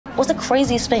What's the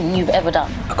craziest thing you've ever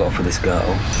done? I got for this girl.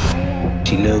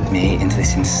 She lured me into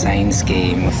this insane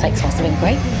scheme. Sex must have been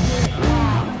great.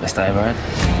 Best I ever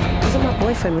had. He's not my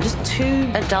boyfriend. We're just two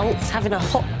adults having a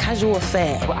hot, casual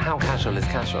affair. But how casual is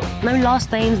casual? No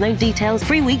last names, no details.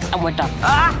 3 weeks and we're done.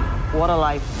 Ah! What a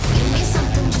life.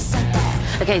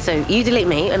 Okay, so you delete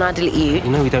me and I delete you.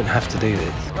 You know we don't have to do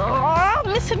this. Oh, I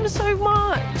miss him so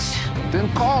much. Then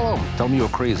call him. Tell me you're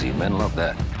crazy. Men love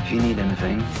that. If you need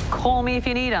anything. Call me if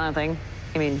you need anything.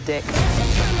 He means dick.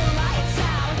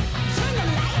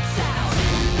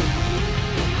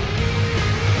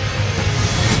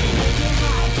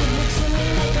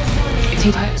 If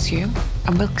he hurts you,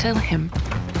 I will kill him.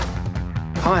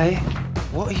 Hi.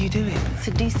 What are you doing?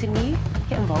 Seducing you?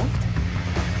 Get involved.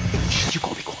 Shh, you've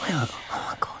got to be quiet. Oh,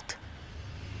 my God.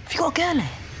 Have you got a girl here?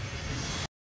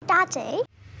 Daddy?